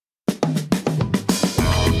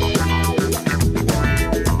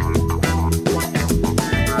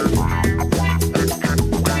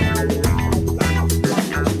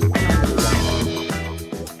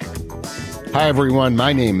Hi, everyone.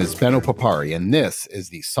 My name is Benno Papari, and this is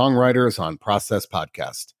the Songwriters on Process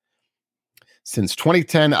podcast. Since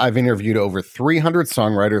 2010, I've interviewed over 300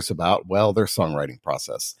 songwriters about, well, their songwriting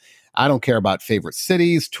process. I don't care about favorite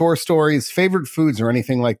cities, tour stories, favorite foods, or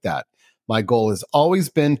anything like that. My goal has always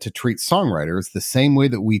been to treat songwriters the same way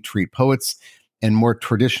that we treat poets and more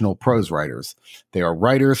traditional prose writers. They are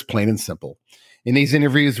writers, plain and simple. In these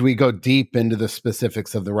interviews, we go deep into the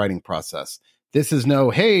specifics of the writing process. This is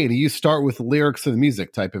no, hey, do you start with the lyrics of the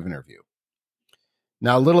music type of interview.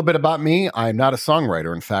 Now, a little bit about me. I'm not a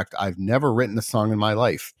songwriter. In fact, I've never written a song in my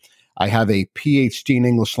life. I have a PhD in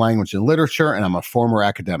English language and literature, and I'm a former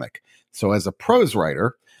academic. So as a prose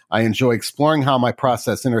writer, I enjoy exploring how my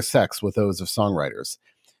process intersects with those of songwriters.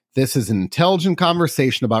 This is an intelligent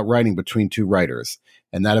conversation about writing between two writers.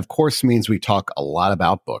 And that, of course, means we talk a lot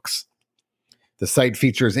about books. The site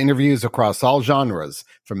features interviews across all genres,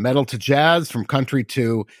 from metal to jazz, from country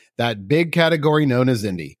to that big category known as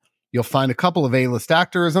indie. You'll find a couple of A-list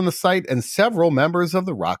actors on the site and several members of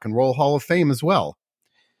the Rock and Roll Hall of Fame as well.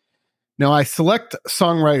 Now, I select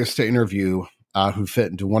songwriters to interview who fit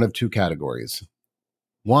into one of two categories.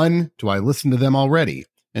 One, do I listen to them already?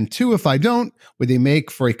 And two, if I don't, would they make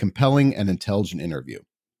for a compelling and intelligent interview?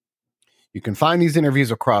 You can find these interviews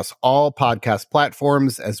across all podcast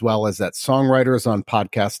platforms, as well as at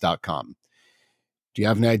songwritersonpodcast.com. Do you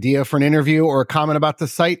have an idea for an interview or a comment about the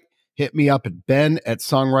site? Hit me up at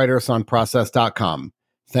ben@songwritersonprocess.com.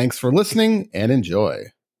 Thanks for listening and enjoy.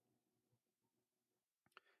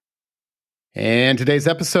 And today's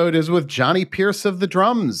episode is with Jonny Pierce of the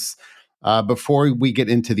Drums. Before we get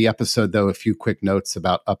into the episode, though, a few quick notes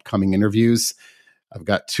about upcoming interviews. I've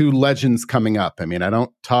got two legends coming up. I mean, I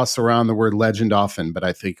don't toss around the word legend often, but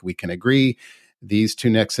I think we can agree these two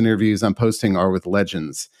next interviews I'm posting are with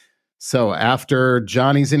legends. So after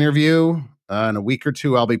Jonny's interview, in a week or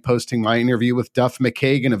two, I'll be posting my interview with Duff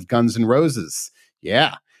McKagan of Guns N' Roses.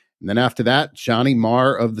 Yeah. And then after that, Johnny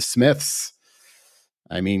Marr of the Smiths.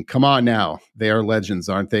 I mean, come on now. They are legends,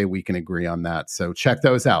 aren't they? We can agree on that. So check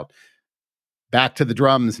those out. Back to the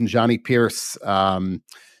drums and Jonny Pierce.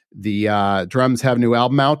 The drums have a new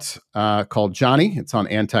album out called Jonny. It's on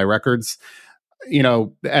Anti Records. You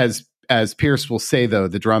know, as Pierce will say, though,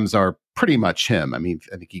 the drums are pretty much him. I mean,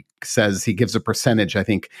 I think he says he gives a percentage. I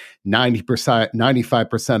think 90%,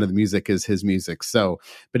 95% of the music is his music. So,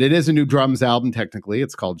 but it is a new drums album. Technically,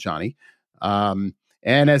 it's called Jonny. And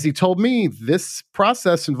as he told me, this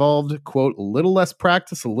process involved, quote, a little less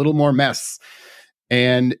practice, a little more mess.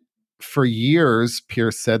 And for years,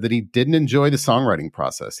 Pierce said that he didn't enjoy the songwriting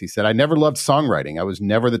process. He said, I never loved songwriting. I was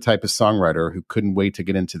never the type of songwriter who couldn't wait to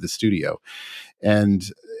get into the studio. And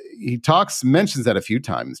he mentions that a few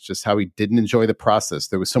times, just how he didn't enjoy the process.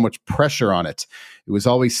 There was so much pressure on it. It was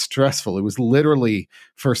always stressful. It was literally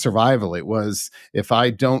for survival. It was, if I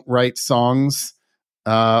don't write songs,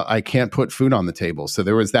 I can't put food on the table. So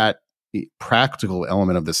there was that practical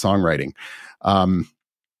element of the songwriting.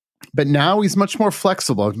 But now he's much more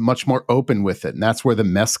flexible, much more open with it. And that's where the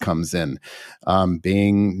mess comes in,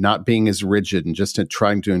 not being as rigid and just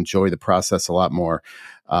trying to enjoy the process a lot more.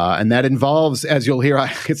 And that involves, as you'll hear,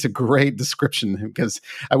 it's a great description because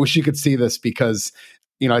I wish you could see this because,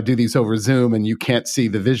 you know, I do these over Zoom and you can't see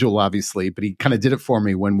the visual, obviously, but he kind of did it for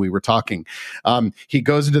me when we were talking. He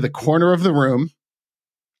goes into the corner of the room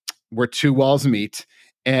where two walls meet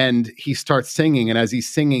and he starts singing. And as he's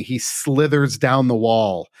singing, he slithers down the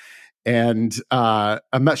wall. And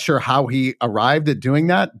I'm not sure how he arrived at doing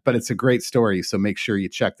that, but it's a great story. So make sure you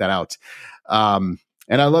check that out. And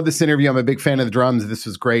I love this interview. I'm a big fan of the drums. This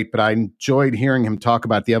was great, but I enjoyed hearing him talk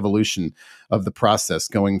about the evolution of the process,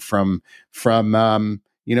 going from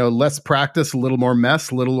less practice, a little more mess,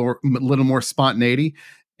 a little more spontaneity.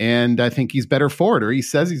 And I think he's better for it, or he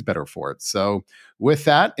says he's better for it. So with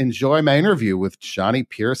that, enjoy my interview with Jonny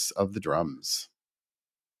Pierce of the Drums.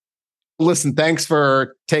 Listen, thanks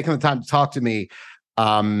for taking the time to talk to me.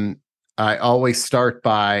 I always start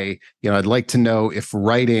by, I'd like to know if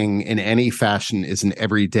writing in any fashion is an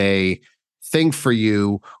everyday thing for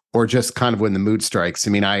you or just kind of when the mood strikes.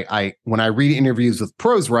 I mean, I when I read interviews with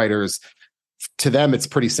prose writers, to them, it's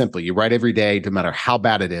pretty simple. You write every day, no matter how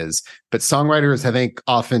bad it is. But songwriters, I think,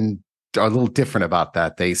 often are a little different about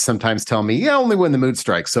that. They sometimes tell me, only when the mood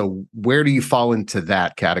strikes. So where do you fall into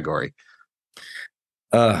that category?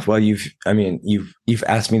 Well, you've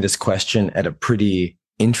asked me this question at a pretty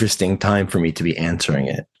interesting time for me to be answering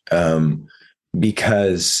it,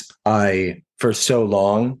 because I, for so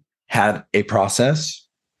long, had a process,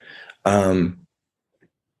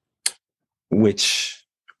 which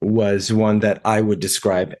was one that I would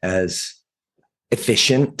describe as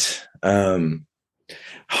efficient,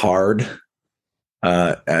 hard,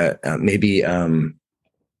 maybe a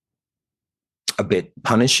bit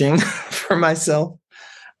punishing for myself.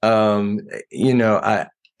 You know,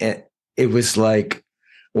 it was like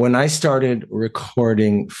when I started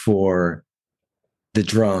recording for the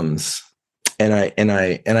drums, and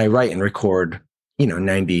I write and record,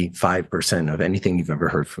 95% of anything you've ever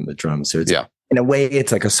heard from the drums. So it's, in a way,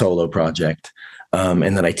 it's like a solo project.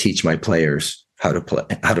 And then I teach my players how to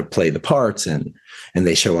play the parts, and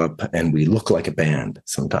they show up and we look like a band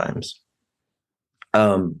sometimes.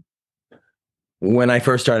 When I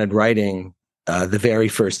first started writing the very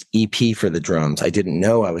first EP for the drums, I didn't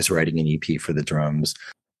know I was writing an EP for the drums.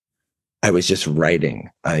 I was just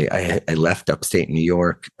writing. I left upstate New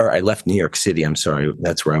York, or I left New York City. I'm sorry.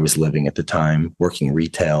 That's where I was living at the time, working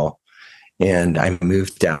retail. And I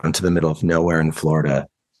moved down to the middle of nowhere in Florida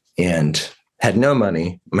and had no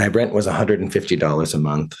money. My rent was $150 a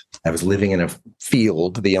month. I was living in a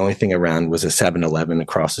field. The only thing around was a 7-Eleven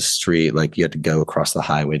across the street. Like, you had to go across the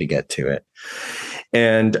highway to get to it.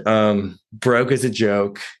 And broke as a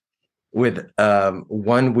joke, with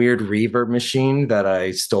one weird reverb machine that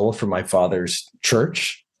I stole from my father's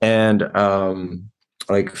church, and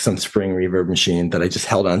like some spring reverb machine that I just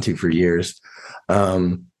held onto for years,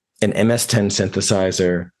 an MS-10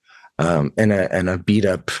 synthesizer, and a beat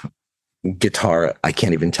up guitar. I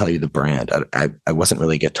can't even tell you the brand. I wasn't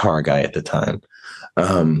really a guitar guy at the time.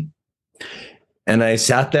 And I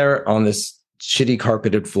sat there on this shitty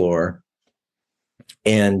carpeted floor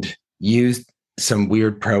and used some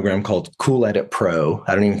weird program called Cool Edit Pro.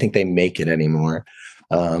 I don't even think they make it anymore.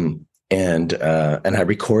 And I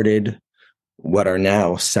recorded what are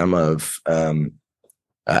now some of,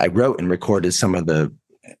 I wrote and recorded some of the,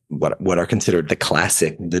 what are considered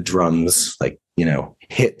the drums, like,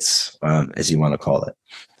 hits, as you want to call it.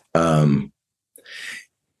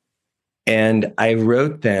 And I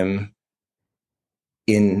wrote them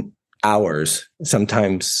in hours,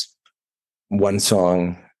 sometimes one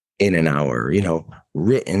song in an hour,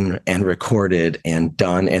 written and recorded and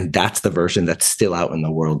done. And that's the version that's still out in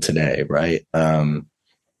the world today. Right.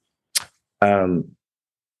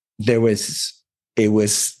 It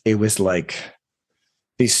was like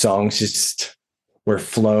these songs just were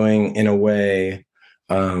flowing in a way,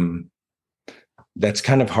 that's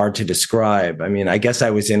kind of hard to describe. I mean, I guess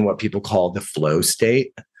I was in what people call the flow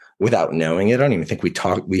state without knowing it. I don't even think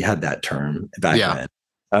we had that term back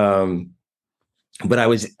then. But I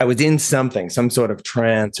was in some sort of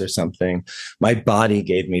trance or something. My body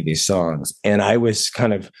gave me these songs, and I was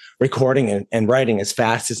kind of recording and writing as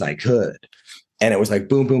fast as I could. And it was like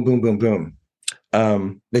boom, boom, boom, boom, boom.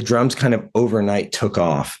 The drums kind of overnight took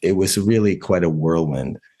off. It was really quite a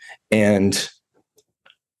whirlwind. And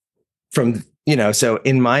from, so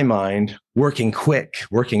in my mind, working quick,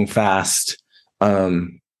 working fast,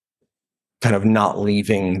 kind of not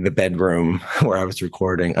leaving the bedroom where I was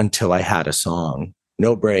recording until I had a song.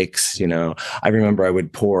 No breaks, I remember I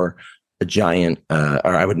would pour a giant,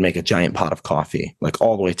 or I would make a giant pot of coffee, like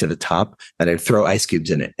all the way to the top, and I'd throw ice cubes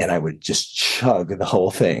in it, and I would just chug the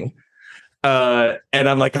whole thing. And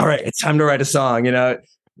I'm like, all right, it's time to write a song.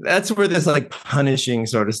 That's where this like punishing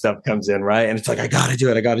sort of stuff comes in, right? And it's like, I got to do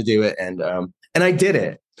it. And I did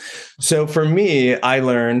it. So for me, I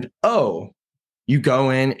learned, you go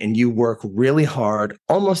in and you work really hard,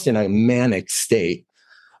 almost in a manic state,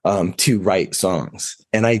 to write songs.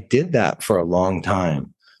 And I did that for a long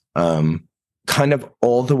time, kind of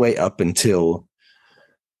all the way up until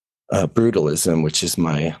Brutalism, which is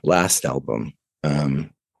my last album,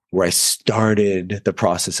 where I started the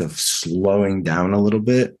process of slowing down a little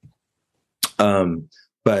bit.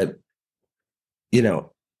 But,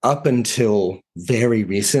 up until very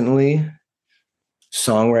recently,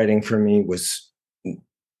 songwriting for me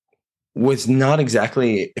was not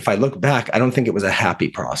exactly, if I look back, I don't think it was a happy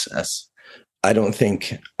process. I don't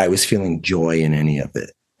think I was feeling joy in any of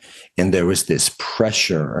it. And there was this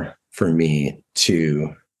pressure for me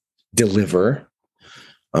to deliver.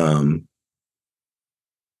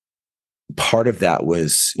 Part of that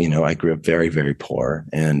was, I grew up very, very poor.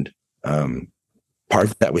 And part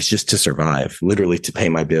of that was just to survive, literally to pay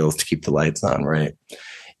my bills, to keep the lights on, right?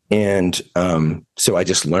 And so I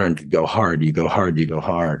just learned to go hard. You go hard.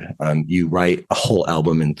 You write a whole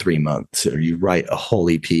album in 3 months, or you write a whole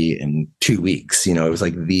EP in 2 weeks. It was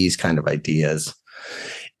like these kind of ideas.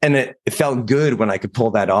 And it felt good when I could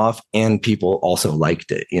pull that off, and people also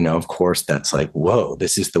liked it. Of course, that's like, whoa,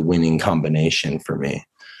 this is the winning combination for me.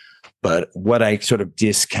 But what I sort of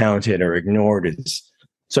discounted or ignored is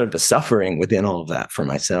sort of the suffering within all of that for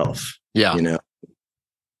myself. Yeah.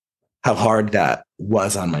 How hard that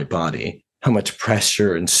was on my body, how much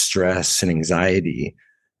pressure and stress and anxiety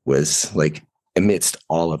was like amidst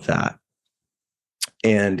all of that.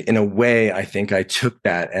 And in a way, I think I took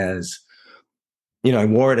that as, I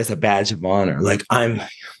wore it as a badge of honor. Like I've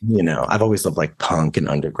always loved like punk and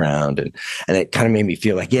underground, and it kind of made me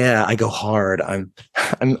feel like, yeah, I go hard. I'm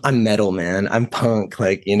metal, man. I'm punk,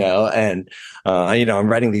 and I'm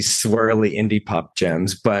writing these swirly indie pop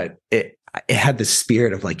gems, but it had the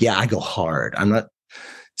spirit of like, yeah, I go hard. I'm not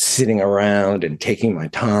sitting around and taking my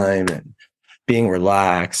time and being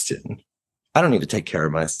relaxed, and I don't need to take care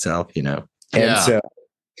of myself, And so,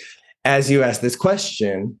 as you asked this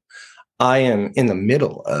question, I am in the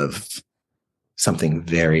middle of something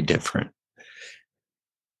very different.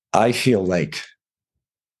 I feel like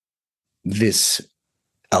this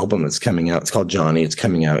album that's coming out, it's called Jonny. It's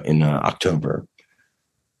coming out in October.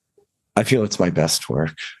 I feel it's my best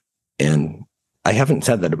work. And I haven't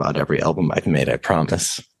said that about every album I've made, I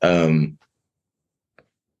promise. To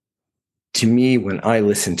me, when I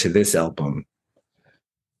listen to this album,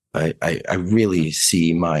 I really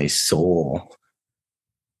see my soul,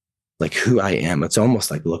 like who I am. It's almost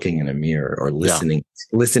like looking in a mirror or listening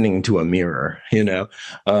to a mirror,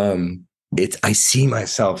 I see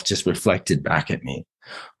myself just reflected back at me,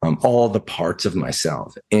 all the parts of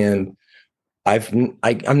myself. And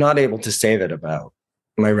I'm not able to say that about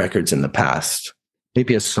my records in the past.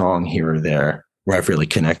 Maybe a song here or there where I've really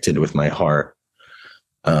connected with my heart.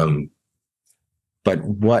 But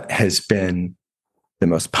what has been the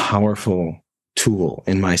most powerful tool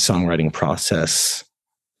in my songwriting process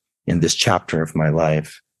in this chapter of my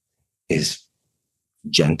life is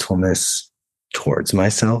gentleness towards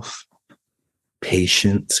myself,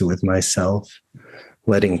 patience with myself,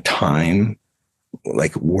 letting time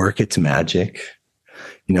like work its magic.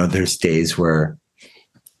 There's days where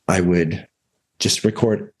I would just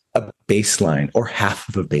record a bass line or half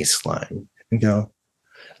of a bass line and go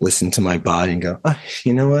listen to my body and go,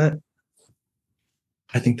 you know what?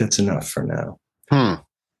 I think that's enough for now.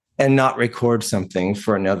 And not record something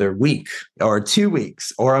for another week or 2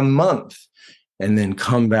 weeks or a month and then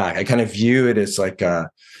come back. I kind of view it as like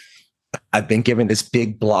I've been given this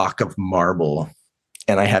big block of marble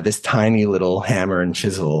and I have this tiny little hammer and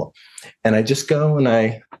chisel, and I just go and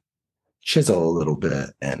I chisel a little bit.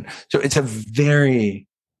 And so it's a very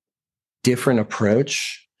different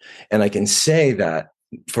approach. And I can say that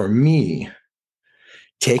for me,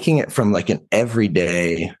 taking it from like an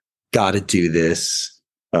everyday, got to do this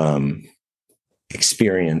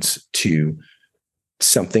experience to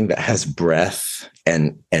something that has breath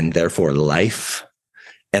and therefore life,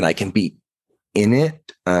 and I can be in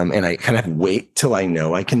it, and I kind of wait till I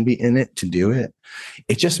know I can be in it to do it.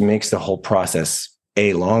 It just makes the whole process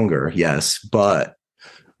longer, yes, but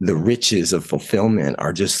the riches of fulfillment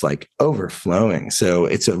are just like overflowing. So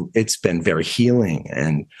it's been very healing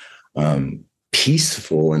and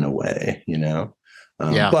peaceful in a way,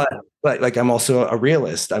 But like, I'm also a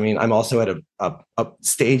realist. I mean, I'm also at a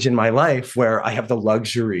stage in my life where I have the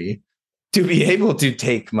luxury to be able to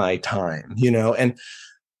take my time, and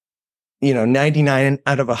 99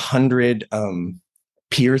 out of 100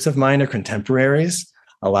 peers of mine are contemporaries.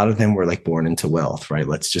 A lot of them were like born into wealth, right?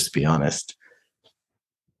 Let's just be honest.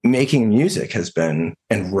 Making music and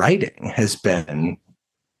writing has been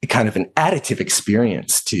kind of an additive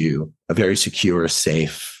experience to a very secure,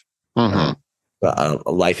 safe, a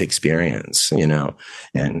life experience,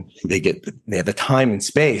 and they have the time and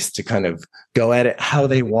space to kind of go at it how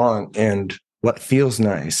they want and what feels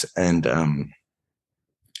nice. And I'm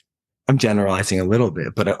generalizing a little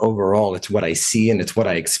bit, but overall it's what I see and it's what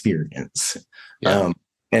I experience. Yeah.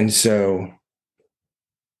 And so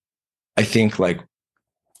I think like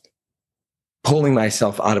pulling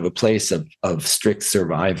myself out of a place of strict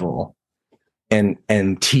survival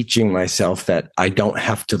and teaching myself that I don't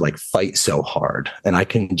have to like fight so hard and I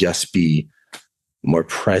can just be more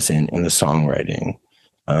present in the songwriting.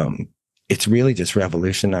 It's really just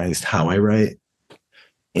revolutionized how I write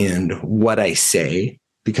and what I say,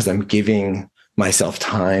 because I'm giving myself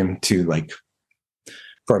time to like,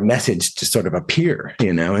 for a message to sort of appear,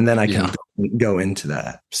 and then I can go into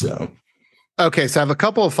that. So. Okay. So I have a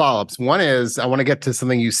couple of follow-ups. One is I want to get to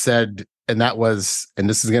something you said, and that was, and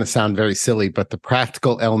this is going to sound very silly, but the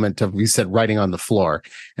practical element of, you said writing on the floor.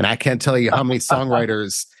 And I can't tell you how many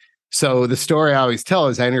songwriters. So the story I always tell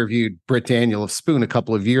is I interviewed Britt Daniel of Spoon a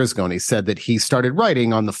couple of years ago, and he said that he started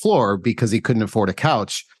writing on the floor because he couldn't afford a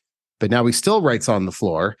couch, but now he still writes on the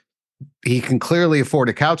floor. He can clearly afford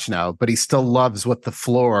a couch now, but he still loves what the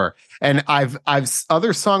floor. And I've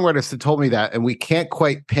other songwriters have told me that, and we can't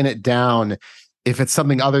quite pin it down if it's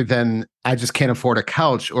something other than I just can't afford a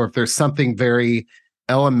couch, or if there's something very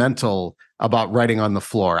elemental about writing on the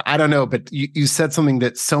floor. I don't know, but you said something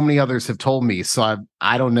that so many others have told me. So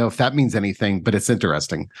I don't know if that means anything, but it's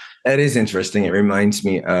interesting. That is interesting. It reminds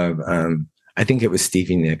me of, I think it was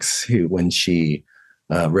Stevie Nicks who, when she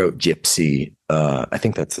wrote Gypsy, I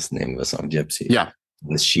think that's the name of the song, Gypsy. Yeah.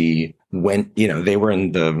 She went, they were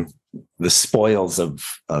in the spoils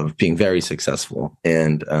of being very successful.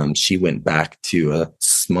 And she went back to a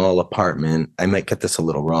small apartment. I might get this a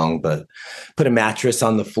little wrong, but put a mattress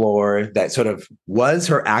on the floor that sort of was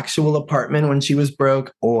her actual apartment when she was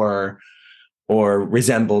broke, or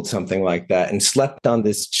resembled something like that, and slept on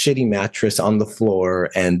this shitty mattress on the floor.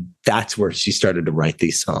 And that's where she started to write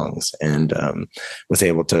these songs, and was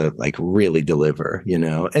able to like really deliver,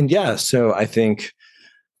 And yeah, so I think,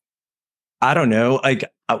 I don't know, like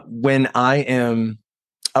when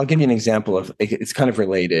I'll give you an example of, it's kind of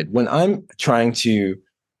related. When I'm trying to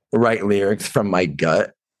write lyrics from my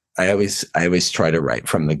gut, I always try to write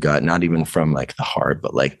from the gut, not even from like the heart,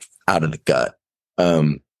 but like out of the gut.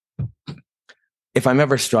 If I'm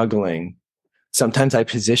ever struggling, sometimes I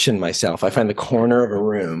position myself. I find the corner of a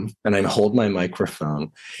room and I hold my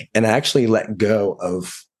microphone and I actually let go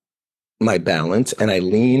of my balance and I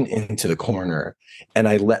lean into the corner and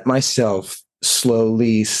I let myself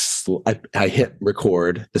slowly, I hit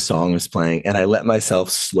record, the song is playing, and I let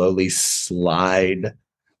myself slowly slide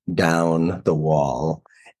down the wall.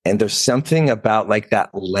 And there's something about like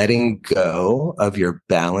that letting go of your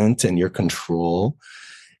balance and your control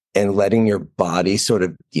and letting your body sort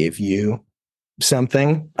of give you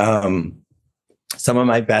something. Some of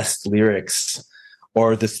my best lyrics,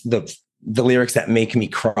 or the lyrics that make me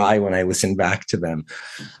cry when I listen back to them,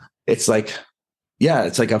 it's like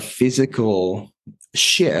a physical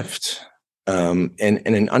shift, and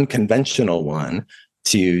an unconventional one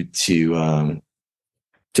to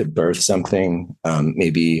birth something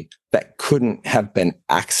maybe that couldn't have been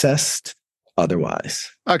accessed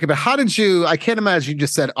otherwise. Okay, but I can't imagine you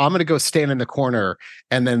just said, I'm going to go stand in the corner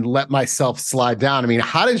and then let myself slide down. I mean,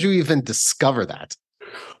 how did you even discover that?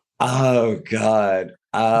 Oh, God.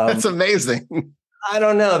 That's amazing. I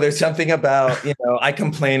don't know. There's something about, I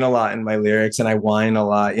complain a lot in my lyrics and I whine a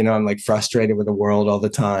lot. I'm like frustrated with the world all the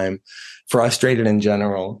time, frustrated in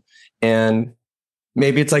general. And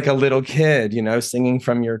maybe it's like a little kid, singing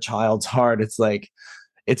from your child's heart. It's like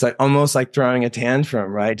almost like throwing a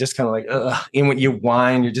tantrum, right? Just kind of like, ugh. And when you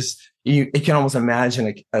whine, you can almost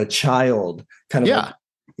imagine a child kind of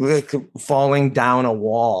like falling down a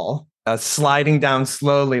wall, sliding down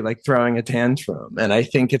slowly, like throwing a tantrum. And I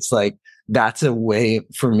think it's like, that's a way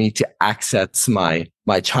for me to access my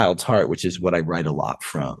child's heart, which is what I write a lot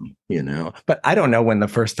from, But I don't know when the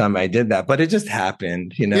first time I did that, but it just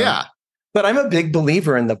happened, Yeah. But I'm a big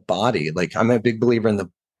believer in the body. Like I'm a big believer in the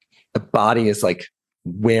body is like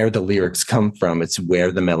where the lyrics come from. It's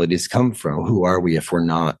where the melodies come from. Who are we if we're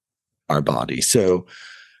not our body? So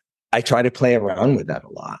I try to play around with that a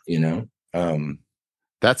lot,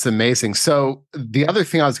 That's amazing. So the other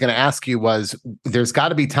thing I was going to ask you was, there's got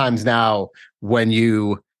to be times now when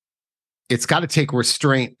it's got to take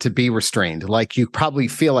restraint to be restrained. Like you probably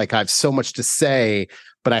feel like I have so much to say,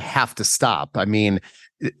 but I have to stop. I mean,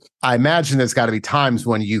 I imagine there's got to be times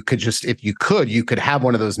when you could just, if you could have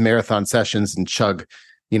one of those marathon sessions and chug,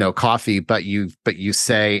 coffee, but you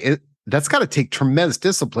say that's got to take tremendous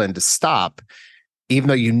discipline to stop, even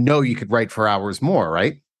though you could write for hours more,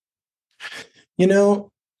 right?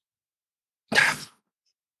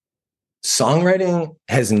 Songwriting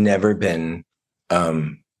has never been,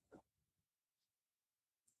 I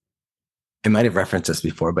might have referenced this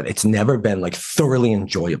before, but it's never been like thoroughly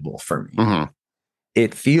enjoyable for me. Mm-hmm.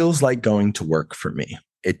 It feels like going to work for me.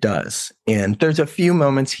 It does. And there's a few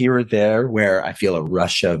moments here or there where I feel a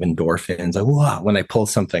rush of endorphins, like, wow, when I pull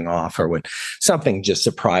something off, or when something just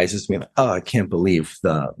surprises me, like, oh, I can't believe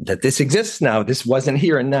that this exists now. This wasn't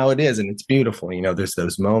here and now it is. And it's beautiful. There's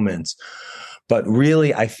those moments. But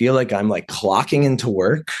really, I feel like I'm like clocking into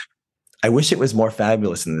work. I wish it was more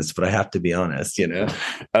fabulous than this, but I have to be honest, I'm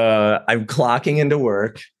clocking into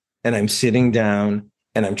work and I'm sitting down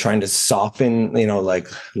and I'm trying to soften, like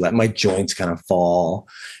let my joints kind of fall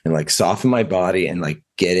and like soften my body and like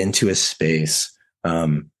get into a space.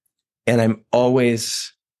 And I'm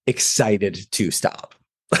always excited to stop.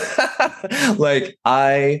 Like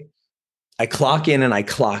I clock in and I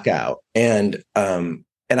clock out, and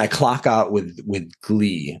I clock out with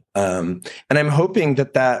glee. And I'm hoping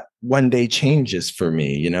that one day changes for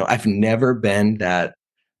me. I've never been that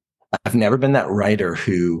writer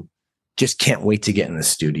who just can't wait to get in the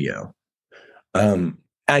studio.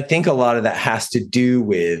 I think a lot of that has to do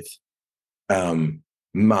with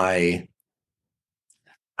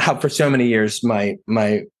how for so many years my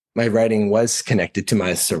my writing was connected to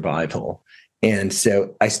my survival. And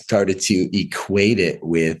so I started to equate it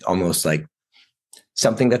with almost like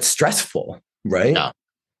something that's stressful, right? Yeah.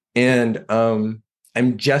 And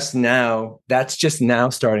that's just now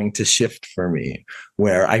starting to shift for me,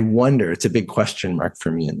 where I wonder, it's a big question mark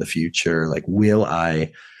for me in the future. Like, will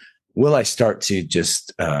I start to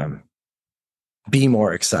just be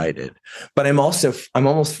more excited? But I'm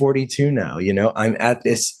almost 42 now, I'm at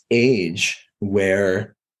this age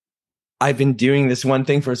where I've been doing this one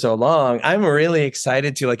thing for so long. I'm really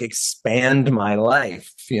excited to like expand my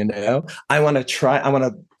life. I want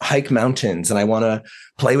to hike mountains, and I want to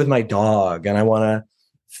play with my dog, and I want to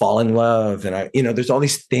fall in love. And there's all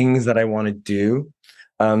these things that I want to do.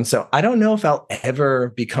 So I don't know if I'll ever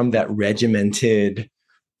become that regimented,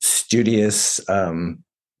 studious,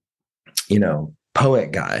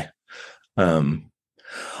 poet guy.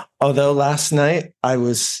 Although last night I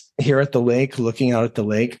was here at the lake, looking out at the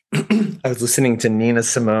lake, I was listening to Nina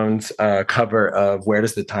Simone's cover of Where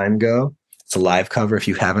Does the Time Go? It's a live cover. If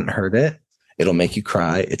you haven't heard it, it'll make you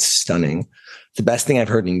cry. It's stunning. It's the best thing I've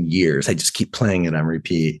heard in years. I just keep playing it on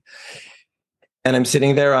repeat. And I'm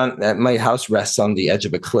sitting there my house rests on the edge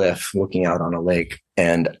of a cliff looking out on a lake.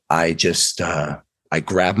 And I just, I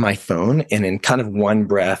grabbed my phone, and in kind of one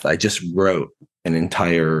breath, I just wrote an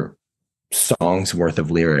entire song's worth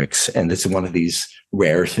of lyrics. And this is one of these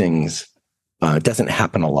rare things. It doesn't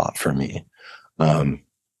happen a lot for me. I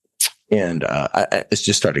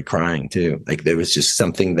just started crying too. Like, there was just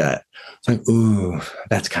something that was like, ooh,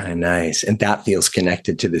 that's kind of nice. And that feels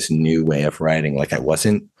connected to this new way of writing. Like, I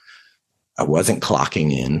wasn't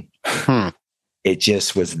clocking in. It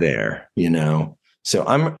just was there,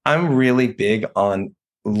 So I'm really big on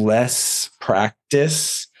less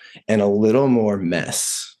practice and a little more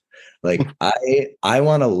mess. Like, I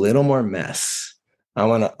want a little more mess. I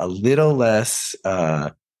want a little less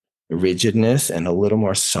rigidness and a little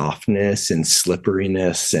more softness and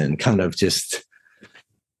slipperiness, and kind of just,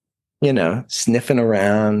 sniffing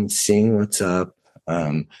around, seeing what's up.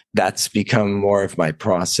 That's become more of my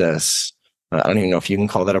process. I don't even know if you can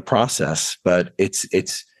call that a process, but it's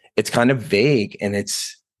kind of vague, and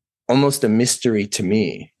it's almost a mystery to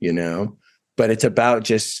me, but it's about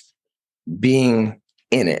just being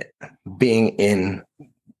in it, being in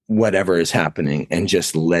whatever is happening, and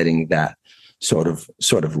just letting that sort of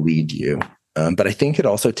lead you. But I think it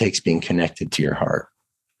also takes being connected to your heart,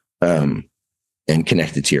 and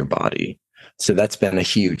connected to your body. So that's been a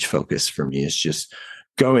huge focus for me, is just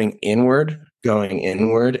going inward,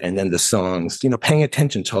 and then the songs, paying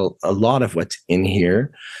attention to a lot of what's in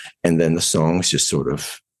here. And then the songs just sort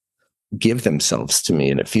of give themselves to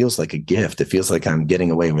me, and it feels like a gift. It feels like I'm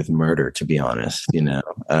getting away with murder, to be honest,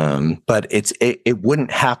 but it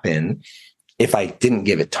wouldn't happen if I didn't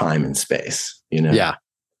give it time and space, Yeah.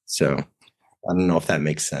 So I don't know if that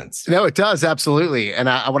makes sense. No, it does. Absolutely. And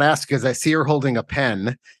I want to ask, because I see her holding a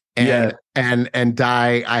pen, and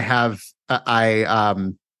I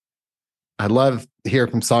love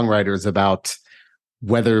hearing from songwriters about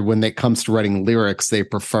whether, when it comes to writing lyrics, they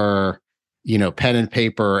prefer, pen and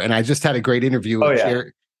paper. And I just had a great interview with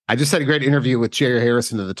Jerry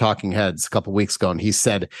Harrison of the Talking Heads a couple weeks ago, and he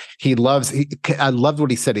said I loved what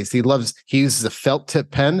he said. He uses a felt tip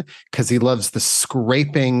pen because he loves the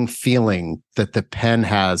scraping feeling that the pen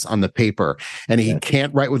has on the paper, and he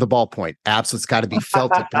can't write with a ballpoint. Absolutely, it's got to be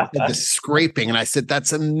felt tip, the scraping. And I said,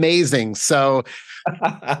 that's amazing. So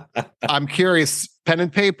I'm curious, pen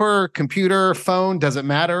and paper, computer, phone, does it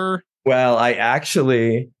matter? Well,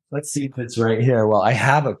 let's see if it's right here. Well, I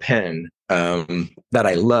have a pen that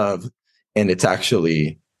I love, and it has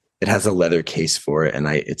a leather case for it. And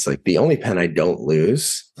it's like the only pen I don't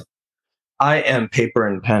lose. I am paper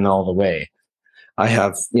and pen all the way. I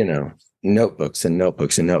have, notebooks and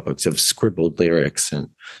notebooks and notebooks of scribbled lyrics. And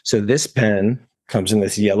so this pen comes in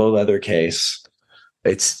this yellow leather case.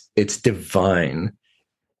 It's divine.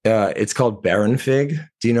 It's called Baron Fig.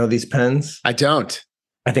 Do you know these pens? I don't.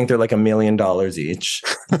 I think they're like $1 million each.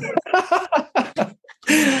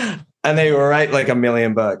 And they write like $1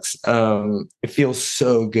 million. It feels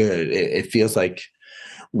so good. It feels like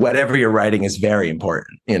whatever you're writing is very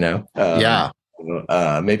important, Yeah.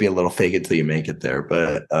 Maybe a little fake it till you make it there.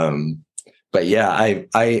 But yeah,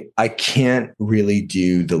 I can't really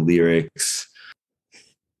do the lyrics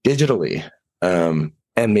digitally.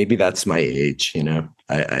 And maybe that's my age,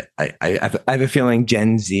 I have a feeling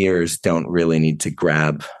Gen Zers don't really need to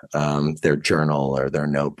grab their journal or their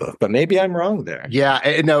notebook, but maybe I'm wrong there.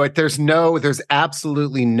 Yeah, no, there's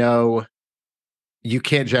absolutely no, you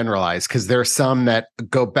can't generalize, because there are some that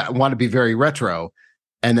go back, want to be very retro,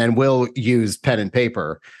 and then will use pen and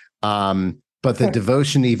paper. but the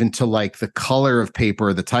devotion even to like the color of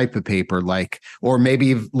paper, the type of paper, like, or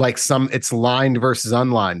maybe like it's lined versus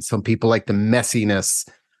unlined. Some people like the messiness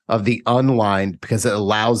of the unlined because it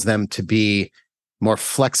allows them to be more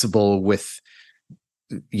flexible with,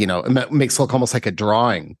 it makes it look almost like a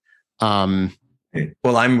drawing.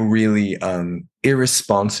 Well, I'm really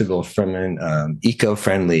irresponsible from an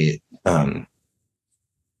eco-friendly,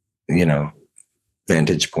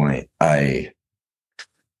 vantage point. I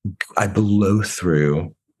blow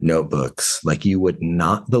through notebooks like you would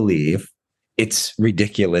not believe. It's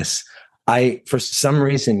ridiculous. I, for some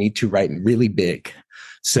reason, need to write really big.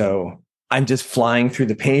 So I'm just flying through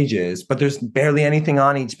the pages, but there's barely anything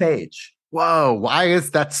on each page. Whoa. Why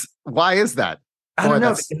is that? I don't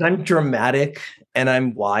know, because I'm dramatic and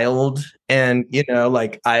I'm wild, and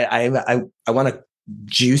I want a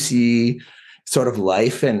juicy sort of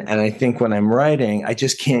life, and I think when I'm writing, I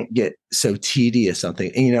just can't get so tedious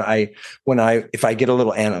something. If I get a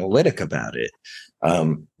little analytic about it,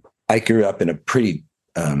 I grew up in a pretty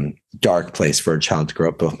dark place for a child to grow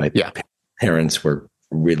up. Both my parents were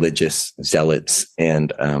religious zealots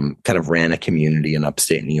and kind of ran a community in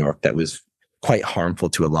upstate New York that was quite harmful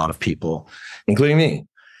to a lot of people, including me.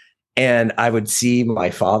 And I would see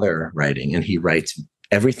my father writing, and he writes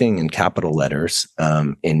everything in capital letters,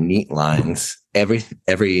 in neat lines,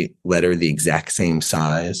 every letter the exact same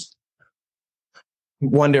size.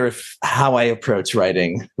 Wonder if how I approach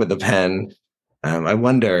writing with a pen. I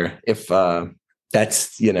wonder if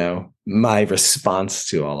that's my response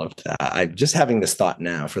to all of that. I'm just having this thought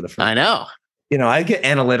now for the first. I know. I get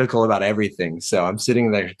analytical about everything. So I'm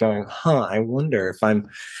sitting there going, I wonder if I'm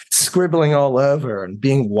scribbling all over and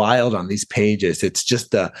being wild on these pages. It's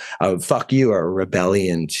just a fuck you, or a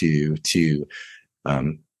rebellion to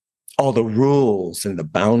all the rules and the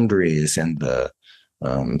boundaries and the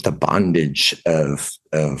bondage of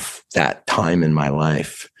that time in my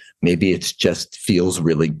life. Maybe it's just feels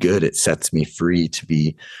really good. It sets me free to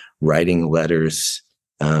be writing letters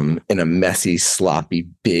in a messy, sloppy,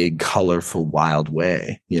 big, colorful, wild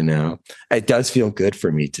way. It does feel good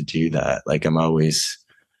for me to do that. Like I'm always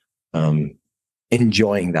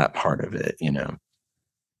enjoying that part of it.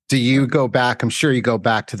 Do you go back? I'm sure you go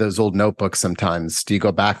back to those old notebooks sometimes. Do you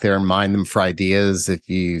go back there and mine them for ideas if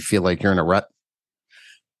you feel like you're in a rut?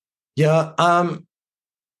 Yeah.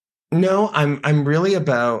 No, I'm really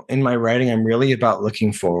about, in my writing, I'm really about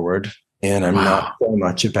looking forward, and I'm not so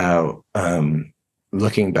much about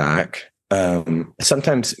looking back.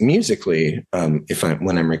 Sometimes musically,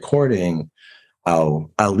 when I'm recording, I'll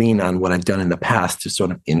lean on what I've done in the past to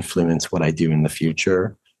sort of influence what I do in the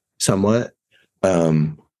future somewhat.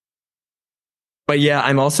 But yeah,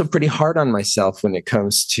 I'm also pretty hard on myself when it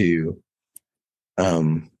comes to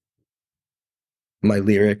my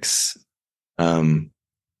lyrics.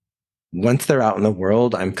 Once they're out in the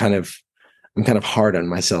world, I'm kind of hard on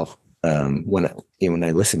myself when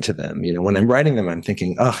I listen to them. When I'm writing them, I'm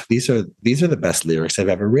thinking, oh, these are the best lyrics I've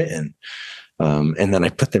ever written. And then I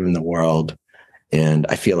put them in the world, and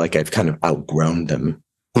I feel like I've kind of outgrown them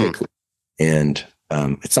quickly. And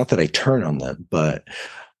it's not that I turn on them, but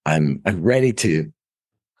I'm ready to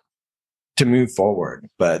move forward.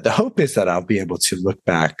 But the hope is that I'll be able to look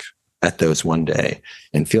back at those one day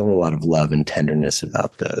and feel a lot of love and tenderness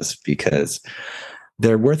about those, because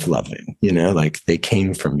they're worth loving, like they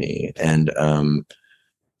came from me. And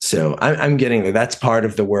so I'm getting there. That's part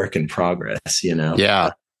of the work in progress,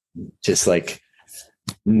 Yeah. Just like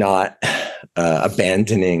not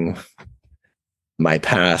abandoning my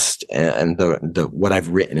past and the what I've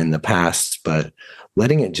written in the past, but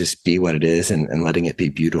letting it just be what it is, and letting it be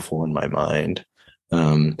beautiful in my mind.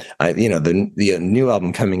 The new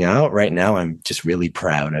album coming out right now, I'm just really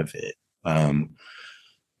proud of it.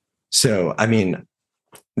 So, I mean,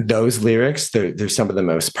 those lyrics, they're some of the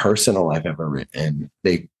most personal I've ever written.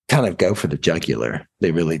 They kind of go for the jugular.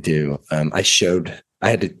 They really do. I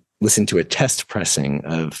had to listen to a test pressing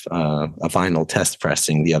of a vinyl test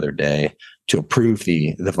pressing the other day to approve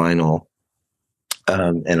the vinyl.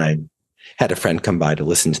 And I had a friend come by to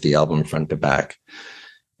listen to the album front to back.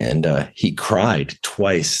 And he cried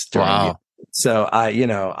twice. Wow. So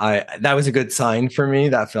that was a good sign for me.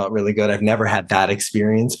 That felt really good. I've never had that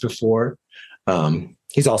experience before.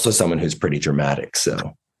 He's also someone who's pretty dramatic,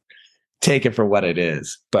 so take it for what it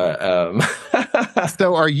is. But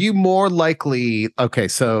so are you more likely? Okay,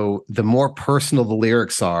 so the more personal the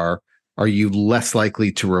lyrics are you less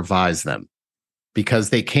likely to revise them because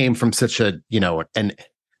they came from such a and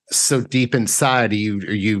so deep inside?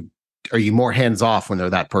 Are you more hands off when they're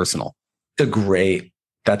that personal?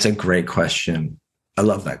 That's a great question. I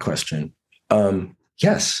love that question.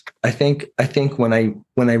 Yes, I think when I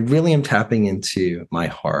really am tapping into my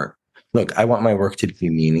heart, look, I want my work to be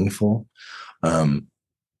meaningful.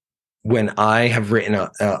 When I have written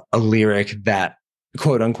a lyric that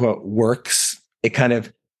quote unquote works, it kind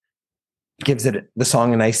of gives the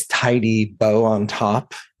song a nice tidy bow on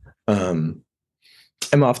top. I'm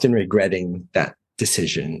often regretting that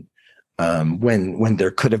decision, when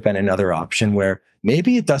there could have been another option where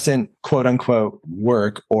maybe it doesn't quote unquote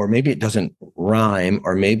work, or maybe it doesn't rhyme,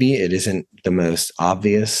 or maybe it isn't the most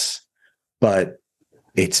obvious, but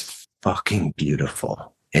it's fucking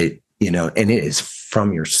beautiful. And it is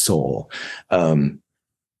from your soul.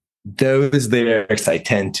 Those lyrics I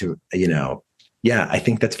tend to, yeah, I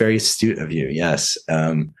think that's very astute of you. Yes.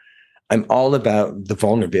 I'm all about the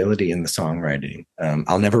vulnerability in the songwriting.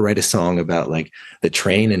 I'll never write a song about like the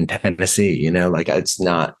train in Tennessee, like that's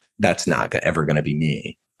not ever going to be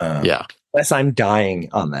me. Yeah. Unless I'm dying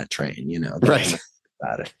on that train, Right.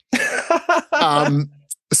 About it.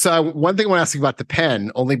 So one thing I want to ask you about the pen,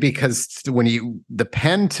 only because the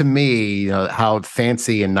pen to me, how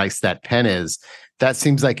fancy and nice that pen is, that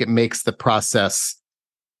seems like it makes the process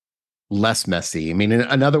less messy. I mean,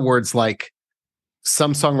 in other words, like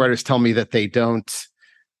some songwriters tell me that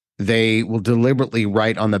they will deliberately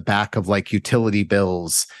write on the back of like utility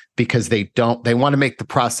bills because they want to make the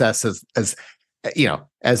process as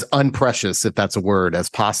as unprecious, if that's a word, as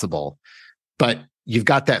possible. But you've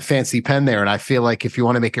got that fancy pen there. And I feel like if you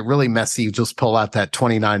want to make it really messy, you just pull out that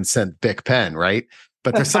 29-cent Bic pen, right?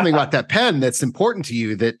 But there's something about that pen that's important to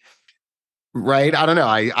you that, right? I don't know.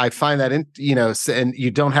 I find that, and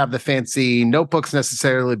you don't have the fancy notebooks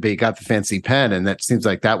necessarily, but you got the fancy pen. And that seems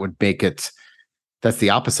like that would make that's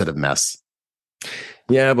the opposite of mess.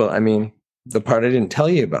 Yeah. Well, I mean, the part I didn't tell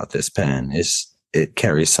you about this pen is it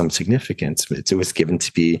carries some significance. It was given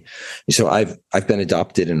to be. So I've been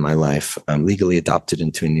adopted in my life. I'm legally adopted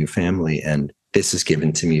into a new family. And this is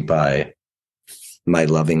given to me by my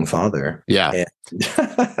loving father. Yeah.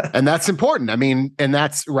 And that's important. I mean, and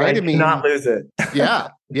that's right. I mean, not lose it. Yeah.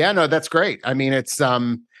 Yeah. No, that's great. I mean, it's,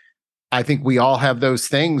 I think we all have those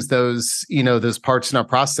things, those parts in our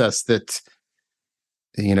process that,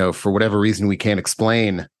 for whatever reason we can't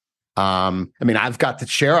explain. I mean, I've got the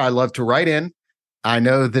chair I love to write in. I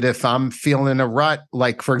know that if I'm feeling a rut,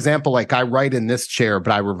 like, for example, like I write in this chair,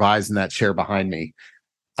 but I revise in that chair behind me.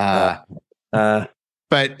 But, I'm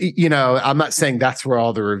not saying that's where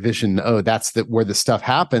all the revision, that's where the stuff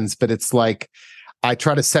happens. But it's like, I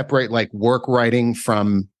try to separate like work writing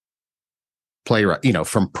from playwright,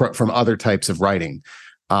 from other types of writing.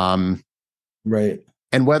 Right.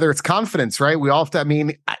 And whether it's confidence, right? We all have to, I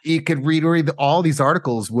mean, you could read all these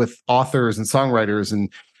articles with authors and songwriters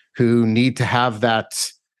and who need to have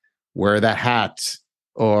that, wear that hat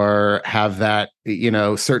or have that,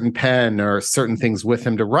 certain pen or certain things with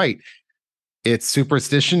him to write. It's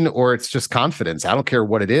superstition or it's just confidence. I don't care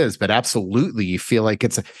what it is, but absolutely you feel like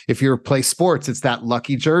if you play sports, it's that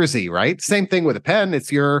lucky jersey, right? Same thing with a pen.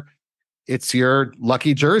 It's your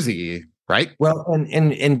lucky jersey, right? Well,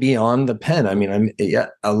 and beyond the pen, I mean,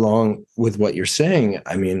 along with what you're saying,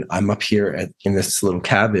 I mean, I'm up here in this little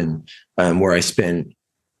cabin where I spent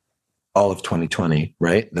all of 2020,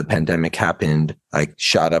 right? The pandemic happened. I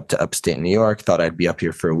shot up to upstate New York, thought I'd be up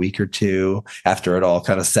here for a week or two after it all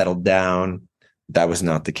kind of settled down. That was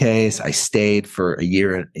not the case. I stayed for a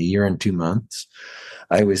year and 2 months.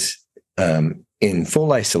 I was in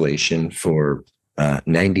full isolation for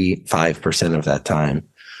 95% of that time,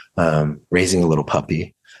 raising a little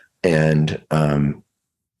puppy. And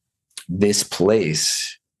this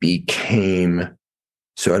place became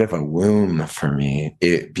sort of a womb for me.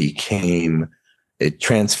 It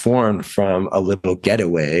transformed from a little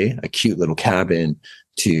getaway, a cute little cabin,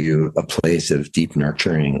 to a place of deep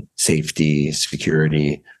nurturing, safety,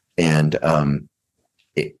 security. And, and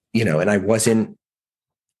I wasn't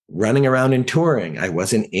running around and touring. I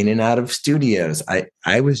wasn't in and out of studios.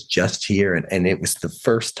 I was just here. And it was the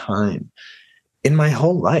first time in my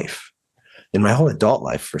whole life, in my whole adult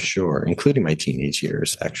life, for sure, including my teenage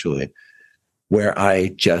years, actually, where I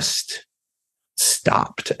just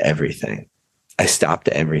stopped everything. I stopped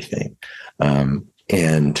everything.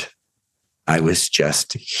 And I was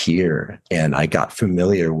just here, and I got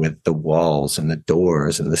familiar with the walls and the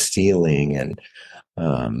doors and the ceiling and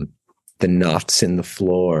the knots in the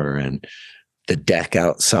floor and the deck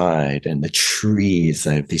outside and the trees.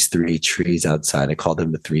 I have these 3 trees outside. I call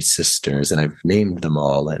them the 3 sisters, and I've named them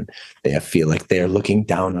all, and I feel like they're looking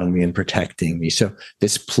down on me and protecting me. So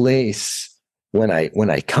this place, when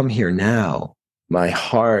I come here now, my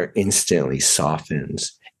heart instantly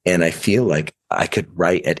softens, and I feel like I could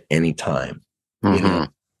write at any time. Mm-hmm.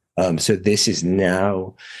 So this is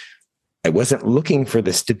now, I wasn't looking for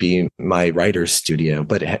this to be my writer's studio,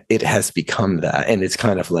 but it has become that. And it's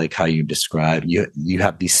kind of like how you describe, you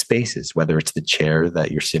have these spaces, whether it's the chair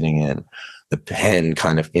that you're sitting in, the pen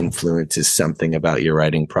kind of influences something about your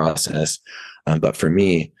writing process. But for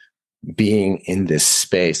me, being in this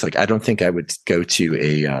space, like I don't think I would go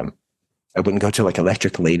to I wouldn't go to like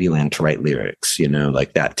Electric Ladyland to write lyrics,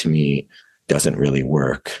 like that to me doesn't really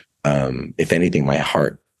work. If anything, my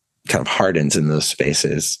heart kind of hardens in those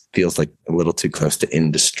spaces, feels like a little too close to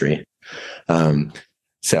industry.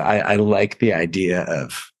 So I like the idea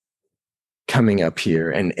of coming up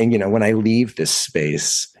here and, when I leave this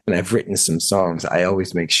space and I've written some songs, I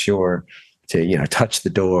always make sure to, touch the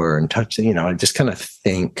door and I just kind of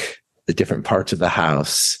think the different parts of the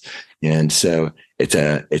house. And so it's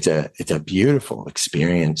a beautiful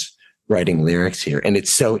experience writing lyrics here. And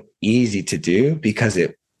it's so easy to do because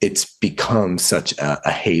it's become such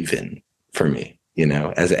a haven for me,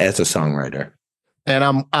 as a songwriter.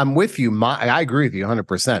 And I'm with you. I agree with you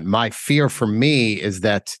 100%. My fear for me is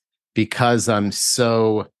that because I'm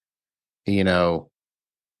so,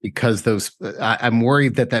 because I'm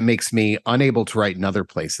worried that makes me unable to write in other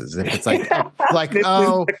places. If it's I'm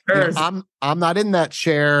not in that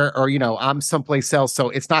chair, or I'm someplace else, so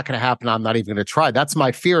it's not going to happen. I'm not even going to try. That's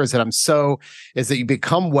my fear. Is that you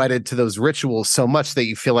become wedded to those rituals so much that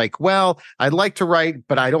you feel like, well, I'd like to write,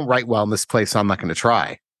 but I don't write well in this place, so I'm not going to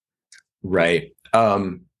try. Right.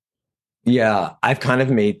 Yeah, I've kind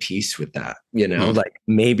of made peace with that, like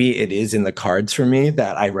maybe it is in the cards for me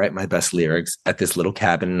that I write my best lyrics at this little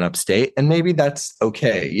cabin in upstate, and maybe that's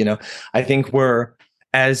okay. I think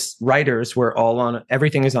as writers, we're all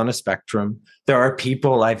everything is on a spectrum. There are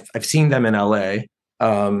people, I've seen them in LA,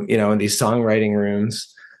 in these songwriting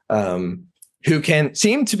rooms, who can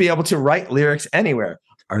seem to be able to write lyrics anywhere.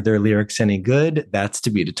 Are their lyrics any good? That's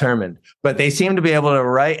to be determined, but they seem to be able to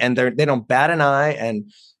write, and they don't bat an eye.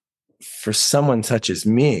 And for someone such as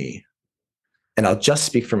me, and I'll just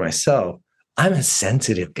speak for myself, I'm a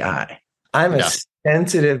sensitive guy. I'm a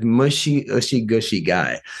sensitive, mushy, ushy, gushy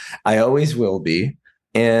guy. I always will be.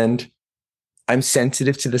 And I'm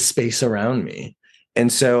sensitive to the space around me.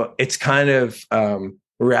 And so it's kind of,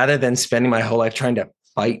 rather than spending my whole life trying to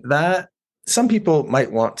fight that, some people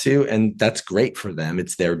might want to, and that's great for them.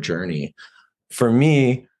 It's their journey. For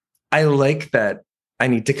me, I like that I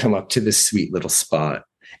need to come up to this sweet little spot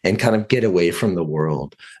and kind of get away from the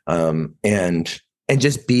world, and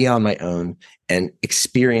just be on my own and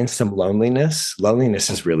experience some loneliness. Loneliness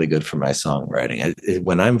is really good for my songwriting.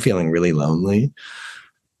 When I'm feeling really lonely,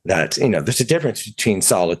 there's a difference between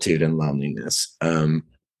solitude and loneliness. And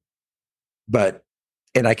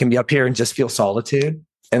I can be up here and just feel solitude.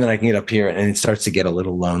 And then I can get up here and it starts to get a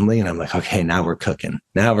little lonely. And I'm like, okay, now we're cooking,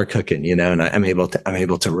 and I'm able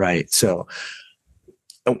to write. So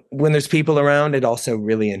when there's people around, it also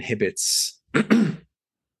really inhibits,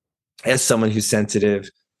 as someone who's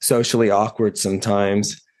sensitive, socially awkward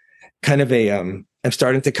sometimes, kind of I'm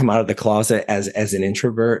starting to come out of the closet as an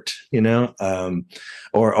introvert,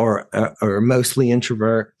 or mostly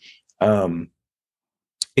introvert.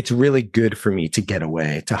 It's really good for me to get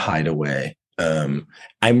away, to hide away. I'm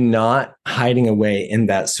not hiding away in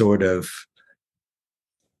that sort of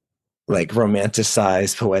like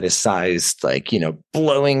romanticized, poeticized,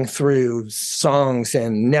 blowing through songs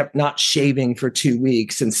and not shaving for 2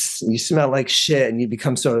 weeks, and you smell like shit, and you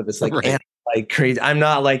become sort of this right. Crazy. I'm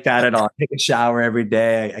not like that at all. I take a shower every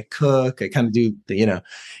day. I cook. I kind of do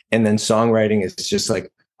and then songwriting is just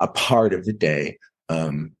like a part of the day.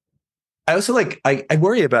 I also I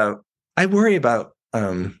worry about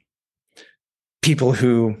people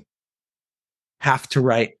who have to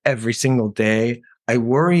write every single day. I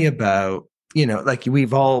worry about,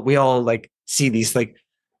 we all see these,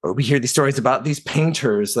 or we hear these stories about these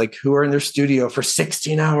painters, who are in their studio for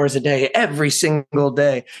 16 hours a day, every single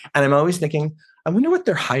day. And I'm always thinking, I wonder what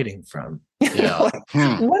they're hiding from. Yeah.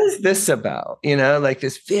 What is this about?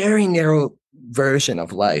 This very narrow version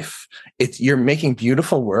of life. You're making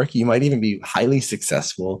beautiful work. You might even be highly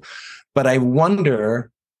successful, but I wonder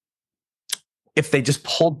if they just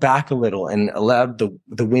pulled back a little and allowed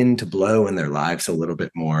the wind to blow in their lives a little bit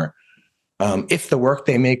more, if the work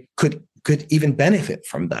they make could even benefit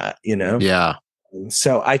from that, Yeah.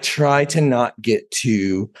 So I try to not get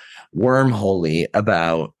too wormholey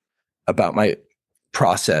about my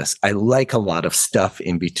process. I like a lot of stuff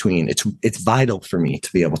in between. It's vital for me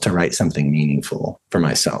to be able to write something meaningful for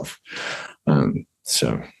myself. I'm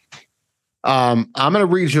going to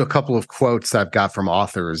read you a couple of quotes I've got from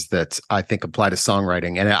authors that I think apply to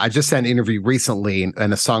songwriting. And I just had an interview recently, and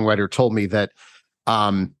a songwriter told me that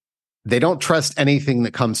they don't trust anything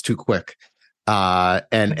that comes too quick. And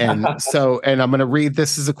I'm going to read,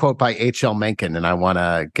 this is a quote by H.L. Mencken, and I want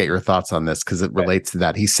to get your thoughts on this because it relates to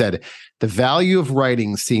that. He said, the value of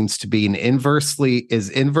writing seems to be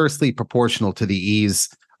inversely proportional to the ease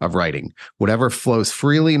of writing. Whatever flows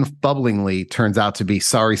freely and bubblingly turns out to be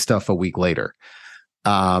sorry stuff a week later.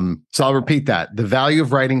 So I'll repeat that. The value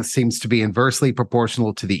of writing seems to be inversely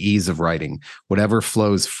proportional to the ease of writing. Whatever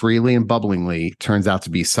flows freely and bubblingly turns out to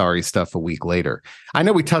be sorry stuff a week later. I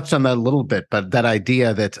know we touched on that a little bit, but that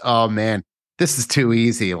idea that, oh man, this is too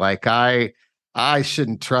easy. Like I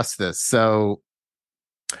shouldn't trust this. So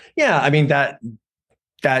yeah, I mean, that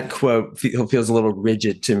quote feels a little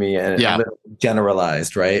rigid to me and a little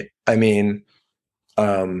generalized, right? I mean,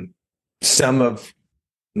 some of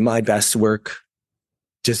my best work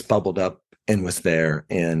just bubbled up and was there.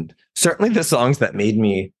 And certainly the songs that made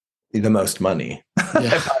me the most money,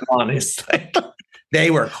 if I'm honest, like,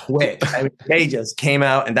 they were quick. I mean, they just came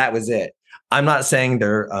out and that was it. I'm not saying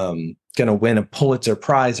they're going to win a Pulitzer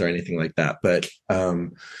Prize or anything like that. But,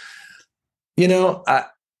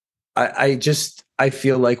 I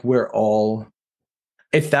feel like we're all,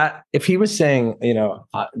 if he was saying,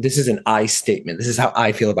 this is an I statement, this is how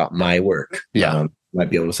I feel about my work. Yeah. Might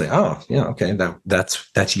be able to say, oh, yeah, okay,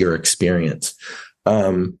 that's your experience.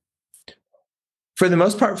 For the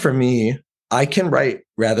most part, for me, I can write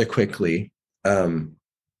rather quickly. And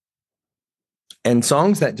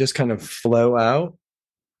songs that just kind of flow out,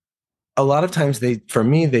 a lot of times they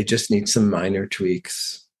just need some minor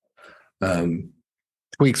tweaks.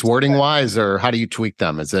 Tweaks wording wise, or how do you tweak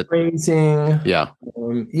them? Is it phrasing? Yeah.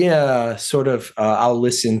 Sort of. I'll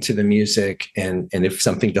listen to the music, and if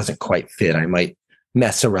something doesn't quite fit, I might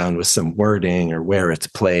mess around with some wording or where it's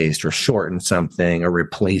placed, or shorten something, or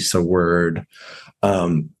replace a word.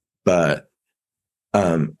 But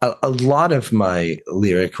a lot of my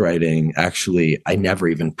lyric writing, actually, I never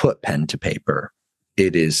even put pen to paper.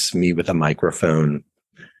 It is me with a microphone,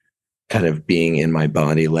 kind of being in my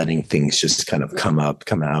body, letting things just kind of come out.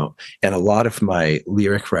 And a lot of my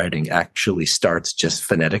lyric writing actually starts just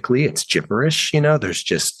phonetically. It's gibberish, there's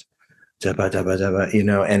just dabba, dabba,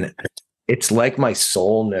 dabba, and it's like my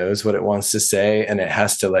soul knows what it wants to say, and it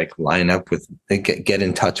has to like line up with, get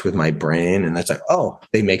in touch with my brain. And that's like, oh,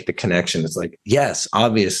 they make the connection. It's like, yes,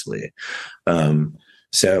 obviously.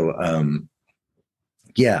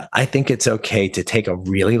 Yeah, I think it's okay to take a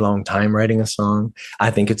really long time writing a song.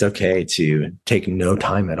 I think it's okay to take no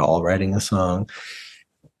time at all writing a song.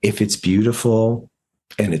 If it's beautiful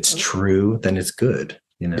and it's true, then it's good,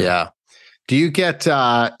 Yeah. Do you get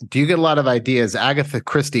a lot of ideas? Agatha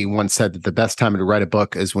Christie once said that the best time to write a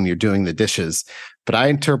book is when you're doing the dishes, but I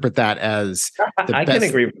interpret that as I can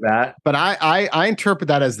agree with that. But I interpret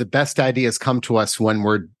that as the best ideas come to us when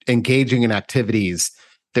we're engaging in activities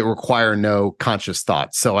that require no conscious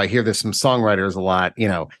thought. So I hear this from songwriters a lot,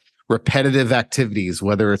 repetitive activities,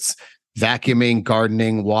 whether it's vacuuming,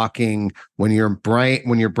 gardening, walking, when your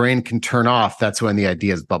brain can turn off, that's when the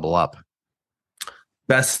ideas bubble up.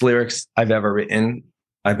 Best lyrics I've ever written.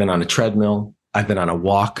 I've been on a treadmill. I've been on a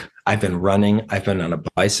walk. I've been running. I've been on a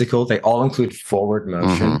bicycle. They all include forward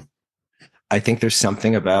motion. Mm-hmm. I think there's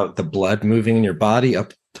something about the blood moving in your body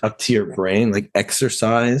up to your brain, like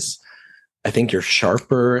exercise. I think you're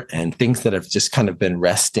sharper, and things that have just kind of been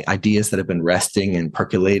resting, ideas that have been resting and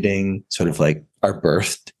percolating, sort of like are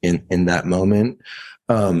birthed in that moment.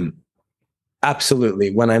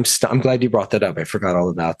 Absolutely. When I'm glad you brought that up. I forgot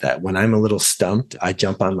all about that. When I'm a little stumped, I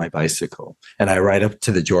jump on my bicycle and I ride up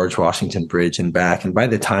to the George Washington Bridge and back. And by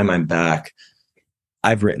the time I'm back,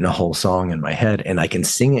 I've written a whole song in my head, and I can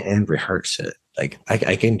sing it and rehearse it. Like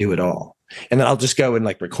I can do it all. And then I'll just go and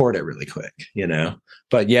like record it really quick,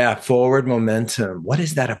 But yeah, forward momentum. What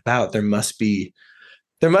is that about? There must be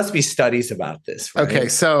studies about this. Right? Okay,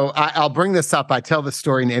 so I'll bring this up. I tell the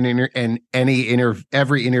story in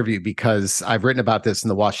every interview because I've written about this in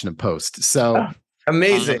the Washington Post. So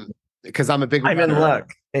amazing. Because I'm a big I'm in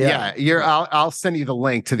luck. Yeah, I'll send you the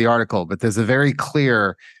link to the article, but there's a very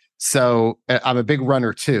clear. So I'm a big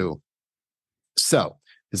runner too. So.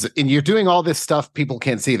 And you're doing all this stuff, people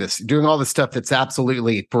can't see this. You're doing all this stuff that's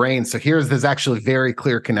absolutely brain. So there's actually a very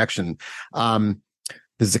clear connection.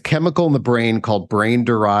 There's a chemical in the brain called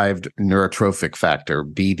brain-derived neurotrophic factor,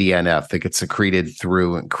 BDNF, that gets secreted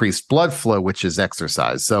through increased blood flow, which is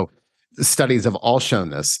exercise. So the studies have all shown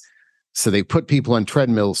this. So they put people on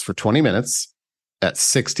treadmills for 20 minutes at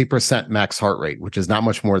 60% max heart rate, which is not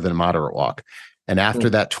much more than a moderate walk. And after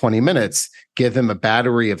that 20 minutes, give them a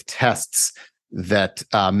battery of tests that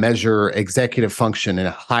measure executive function and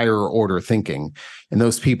higher order thinking. And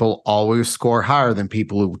those people always score higher than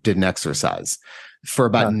people who didn't exercise. for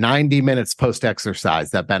about 90 minutes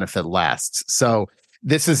post-exercise, that benefit lasts. So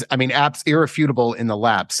this is, I mean, irrefutable in the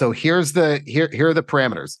lab. So here are the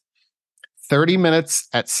parameters. 30 minutes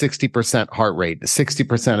at 60% heart rate.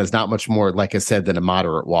 60% is not much more, like I said, than a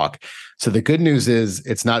moderate walk. So the good news is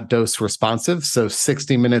it's not dose responsive. So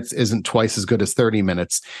 60 minutes isn't twice as good as 30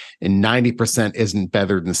 minutes, and 90% isn't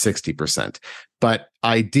better than 60%. But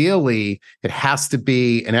ideally, it has to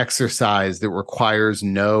be an exercise that requires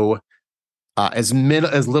as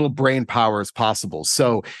little brain power as possible.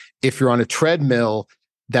 So if you're on a treadmill,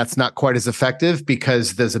 that's not quite as effective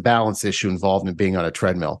because there's a balance issue involved in being on a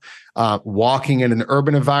treadmill. Walking in an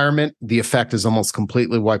urban environment, the effect is almost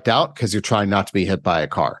completely wiped out because you're trying not to be hit by a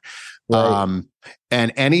car. Right.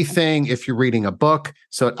 And anything, if you're reading a book,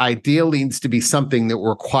 so it ideally needs to be something that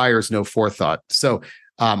requires no forethought. So,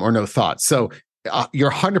 or no thought. So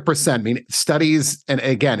you're 100%. I mean, studies, and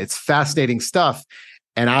again, it's fascinating stuff.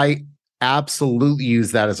 And I absolutely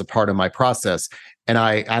use that as a part of my process. And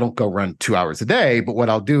I don't go run 2 hours a day, but what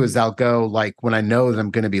I'll do is I'll go like when I know that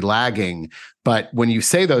I'm going to be lagging. But when you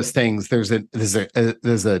say those things, there's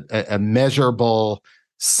a measurable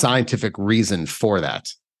scientific reason for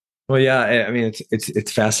that. Well, yeah, I mean,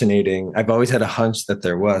 it's fascinating. I've always had a hunch that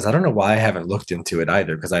there was. I don't know why I haven't looked into it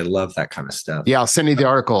either, because I love that kind of stuff. Yeah, I'll send you the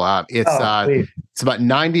article. It's about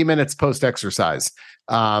 90 minutes post-exercise.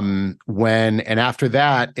 And after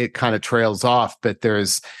that, it kind of trails off. But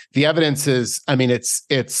the evidence is, I mean,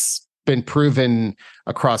 it's been proven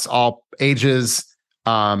across all ages.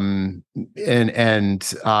 I mean,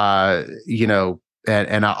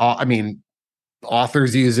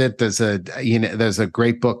 authors use it. There's a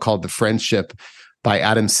great book called The Friendship by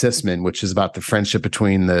Adam Sisman, which is about the friendship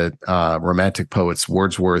between the romantic poets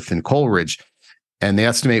Wordsworth and Coleridge. And they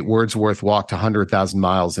estimate Wordsworth walked 100,000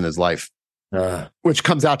 miles in his life, which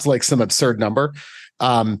comes out to like some absurd number.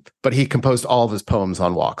 But he composed all of his poems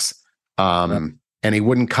on walks. And he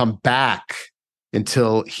wouldn't come back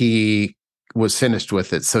until he was finished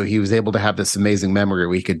with it. So he was able to have this amazing memory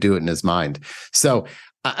where he could do it in his mind. So,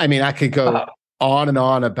 I mean, I could go on and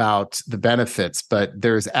on about the benefits, but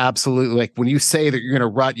there's absolutely, like when you say that you're going to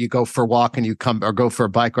run, you go for a walk and you come, or go for a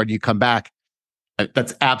bike ride, you come back.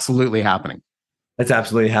 That's absolutely happening. That's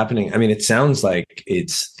absolutely happening. I mean, it sounds like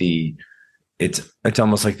it's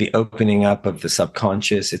almost like the opening up of the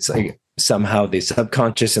subconscious. It's like somehow the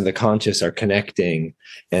subconscious and the conscious are connecting,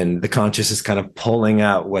 and the conscious is kind of pulling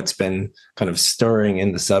out what's been kind of stirring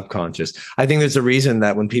in the subconscious. I think there's a reason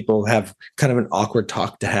that when people have kind of an awkward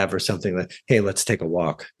talk to have or something, like, hey, let's take a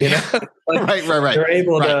walk, like, right. They're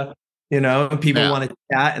able to, people want to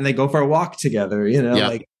chat and they go for a walk together,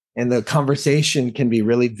 like, and the conversation can be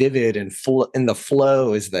really vivid and full, and the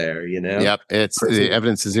flow is there, Yep. The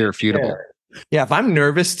evidence is irrefutable. Yeah. If I'm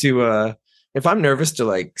nervous to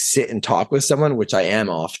like sit and talk with someone, which I am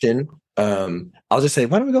often, I'll just say,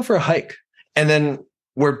 why don't we go for a hike? And then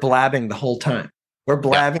we're blabbing the whole time.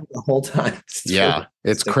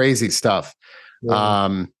 It's crazy stuff.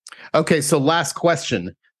 Yeah. Okay. So last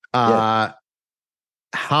question. How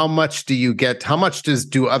much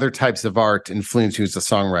do other types of art influence you as a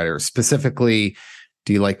songwriter? Specifically,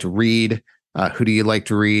 do you like to read? Who do you like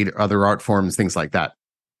to read? Other art forms, things like that?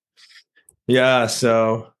 Yeah.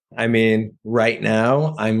 So, I mean, right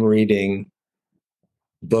now I'm reading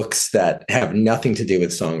books that have nothing to do with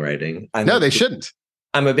songwriting. They shouldn't.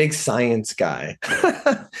 I'm a big science guy.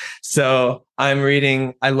 So I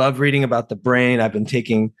love reading about the brain. I've been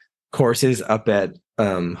taking courses up at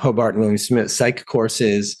Hobart and William Smith psych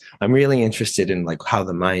courses. I'm really interested in like how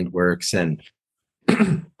the mind works, and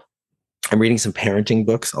I'm reading some parenting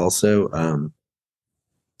books also.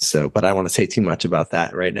 But I don't want to say too much about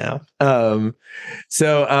that right now. But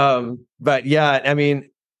yeah, I mean,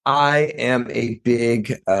 I am a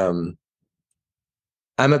big, I'm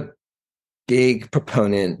a big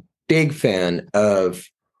proponent, big fan of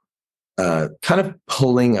kind of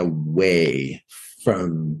pulling away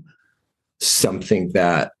from something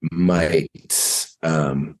that might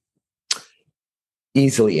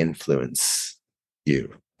easily influence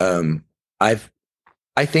you.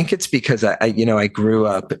 I think it's because I grew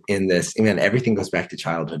up in this, and everything goes back to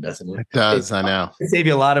childhood, doesn't it? It does. I know. It save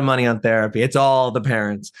you a lot of money on therapy. It's all the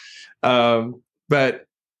parents. But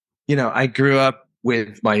I grew up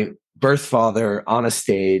with my birth father on a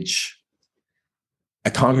stage,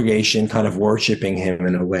 a congregation kind of worshiping him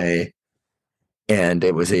in a way. And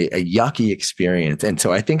it was a yucky experience. And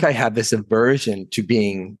so I think I had this aversion to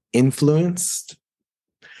being influenced,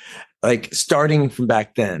 like starting from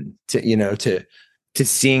back then to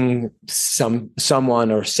seeing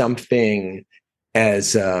someone or something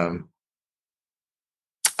as, I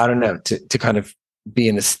don't know, to kind of be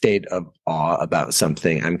in a state of awe about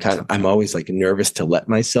something, I'm always like nervous to let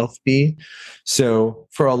myself be. So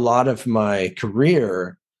for a lot of my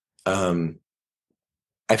career,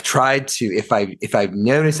 I've tried to, if I've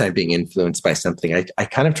noticed I'm being influenced by something, I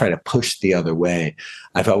kind of try to push the other way.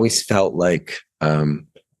 I've always felt like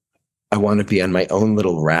I want to be on my own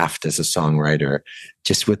little raft as a songwriter,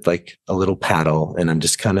 just with like a little paddle, and I'm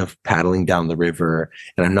just kind of paddling down the river,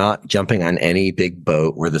 and I'm not jumping on any big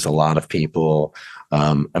boat where there's a lot of people.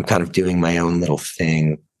 I'm kind of doing my own little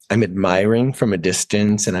thing. I'm admiring from a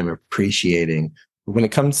distance, and I'm appreciating. When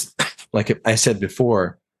it comes, like I said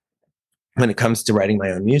before, when it comes to writing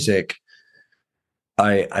my own music,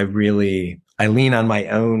 I lean on my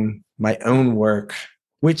own work,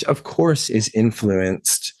 which of course is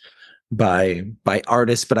influenced by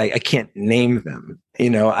artists, but I can't name them.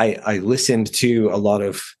 I listened to a lot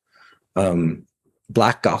of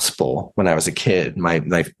Black gospel when I was a kid. My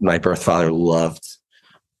birth father loved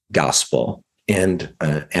gospel, and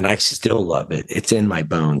I still love it. It's in my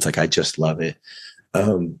bones. Like I just love it.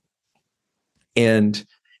 And then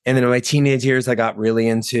in my teenage years, I got really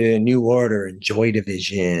into New Order and Joy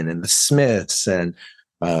Division and the Smiths and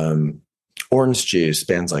Orange Juice,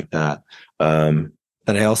 bands like that.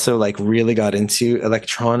 And I also like really got into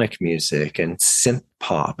electronic music and synth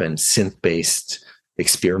pop and synth-based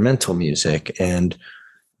experimental music, and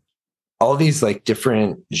all these like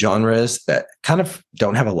different genres that kind of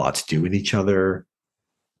don't have a lot to do with each other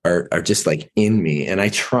are just like in me. And I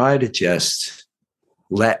try to just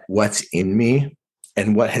let what's in me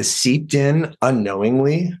and what has seeped in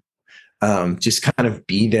unknowingly just kind of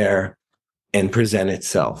be there and present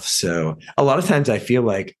itself. So a lot of times I feel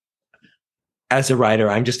like as a writer,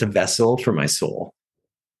 I'm just a vessel for my soul,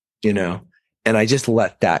 and I just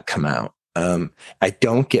let that come out. I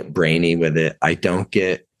don't get brainy with it. I don't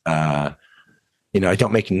get, I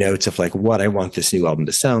don't make notes of like what I want this new album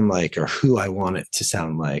to sound like or who I want it to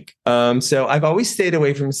sound like. So I've always stayed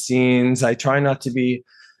away from scenes. I try not to be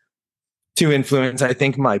too influenced. I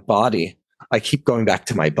think my body, I keep going back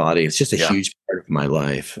to my body. It's just a huge part of my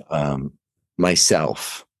life,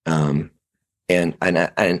 myself. And I,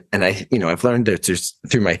 I've learned that there's,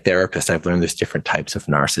 through my therapist, I've learned there's different types of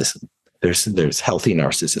narcissism. There's healthy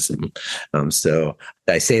narcissism. So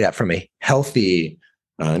I say that from a healthy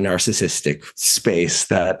narcissistic space,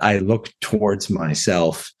 that I look towards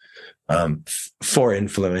myself for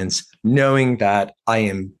influence, knowing that I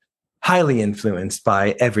am highly influenced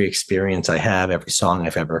by every experience I have, every song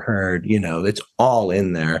I've ever heard. It's all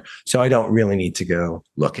in there. So I don't really need to go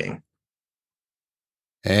looking.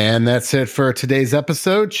 And that's it for today's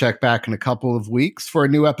episode. Check back in a couple of weeks for a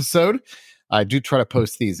new episode. I do try to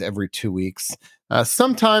post these every 2 weeks,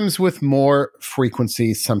 sometimes with more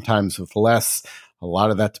frequency, sometimes with less. A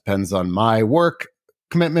lot of that depends on my work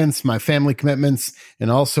commitments, my family commitments,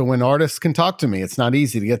 and also when artists can talk to me. It's not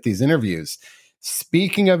easy to get these interviews.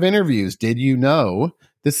 Speaking of interviews, did you know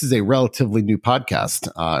this is a relatively new podcast?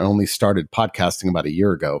 I only started podcasting about a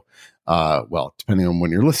year ago. Well, depending on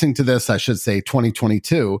when you're listening to this, I should say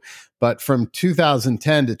 2022. But from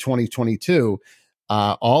 2010 to 2022,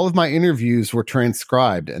 all of my interviews were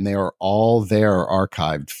transcribed, and they are all there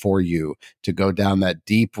archived for you to go down that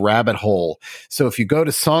deep rabbit hole. So if you go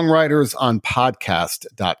to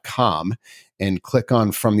songwritersonpodcast.com and click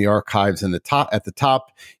on From the Archives at the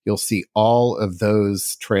top, you'll see all of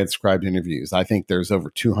those transcribed interviews. I think there's over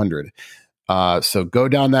 200. So go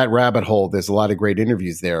down that rabbit hole. There's a lot of great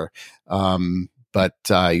interviews there. But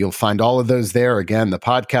you'll find all of those there. Again, the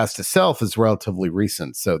podcast itself is relatively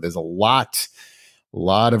recent, so there's a lot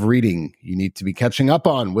of reading you need to be catching up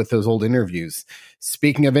on with those old interviews.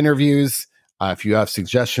 Speaking of interviews, if you have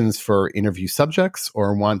suggestions for interview subjects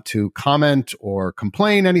or want to comment or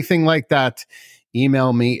complain, anything like that,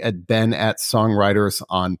 email me at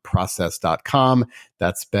ben@songwritersonprocess.com.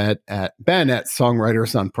 That's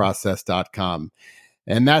ben@songwritersonprocess.com.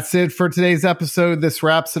 And that's it for today's episode. This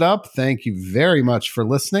wraps it up. Thank you very much for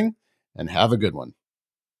listening, and have a good one.